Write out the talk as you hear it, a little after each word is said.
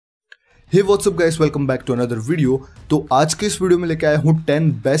Hey WhatsApp guys, welcome back to another video. तो आज के इस वीडियो में लेके आया हूँ 10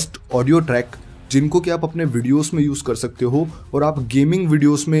 बेस्ट ऑडियो ट्रैक जिनको कि आप अपने वीडियोस में यूज़ कर सकते हो और आप गेमिंग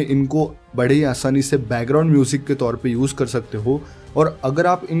वीडियोस में इनको बड़े ही आसानी से बैकग्राउंड म्यूजिक के तौर पे यूज़ कर सकते हो। और अगर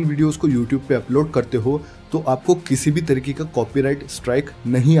आप इन वीडियोस को यूट्यूब पे अपलोड करते हो तो आपको किसी भी तरीके का कॉपीराइट स्ट्राइक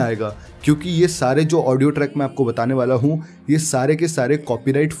नहीं आएगा, क्योंकि ये सारे जो ऑडियो ट्रैक मैं आपको बताने वाला हूँ ये सारे के सारे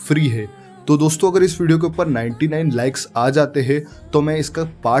कॉपीराइट फ्री है। तो दोस्तों, अगर इस वीडियो के ऊपर 99 लाइक्स आ जाते हैं तो मैं इसका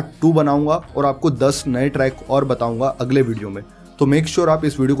पार्ट 2 बनाऊंगा और आपको 10 नए ट्रैक और बताऊंगा अगले वीडियो में। तो मेक श्योर आप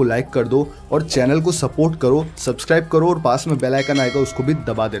इस वीडियो को लाइक कर दो और चैनल को सपोर्ट करो, सब्सक्राइब करो और पास में बेल आइकन आएगा उसको भी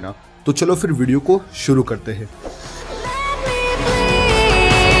दबा देना। तो चलो फिर वीडियो को शुरू करते हैं।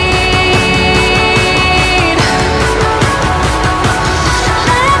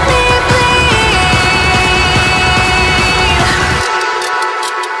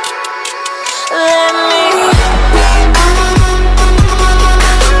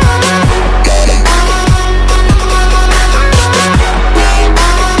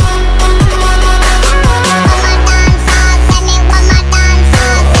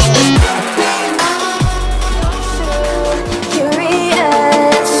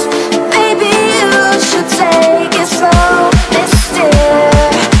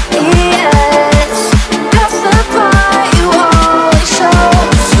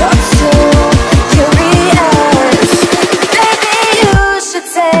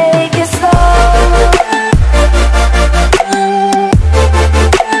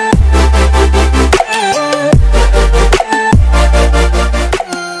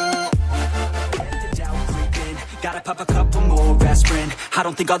 I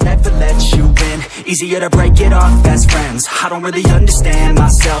don't think I'll ever let you in. Easier to break it off best friends. I don't really understand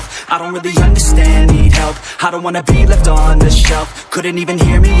myself. I don't really understand, need help. I don't wanna be left on the shelf. Couldn't even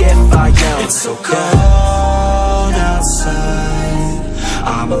hear me if I yelled. It's so cold outside,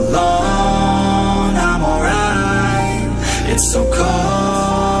 I'm alone, I'm alright. It's so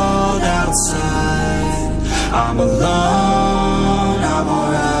cold outside, I'm alone, I'm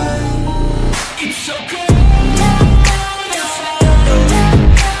alright. It's so cold.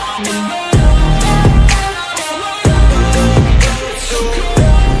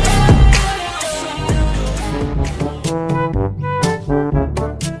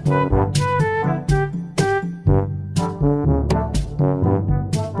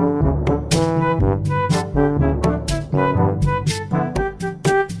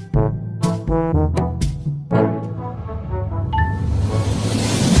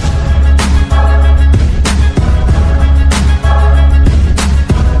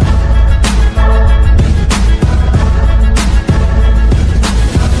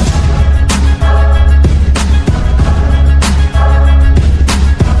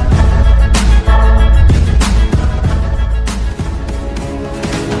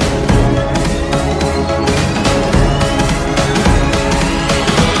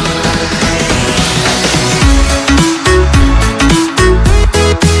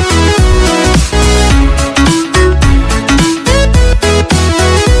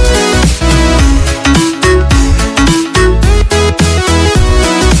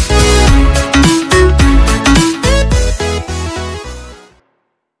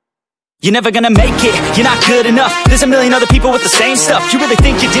 You're never gonna make it, you're not good enough. There's a million other people with the same stuff. You really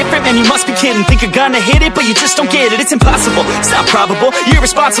think you're different? Man, you must be kidding. Think you're gonna hit it, but you just don't get it. It's impossible, it's not probable, you're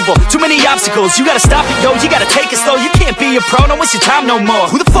irresponsible. Too many obstacles, you gotta stop it, yo. You gotta take it slow, you can't be a pro. Don't waste your time no more.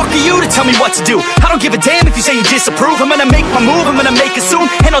 Who the fuck are you to tell me what to do? I don't give a damn if you say you disapprove. I'm gonna make my move, I'm gonna make it soon.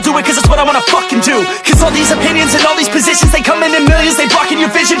 And I'll do it cause it's what I wanna fucking do. Cause all these opinions and all these positions, they come in millions, they blocking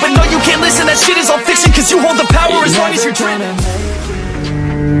your vision. But no, you can't listen, that shit is all fiction. Cause you hold the power as long as you're dreaming.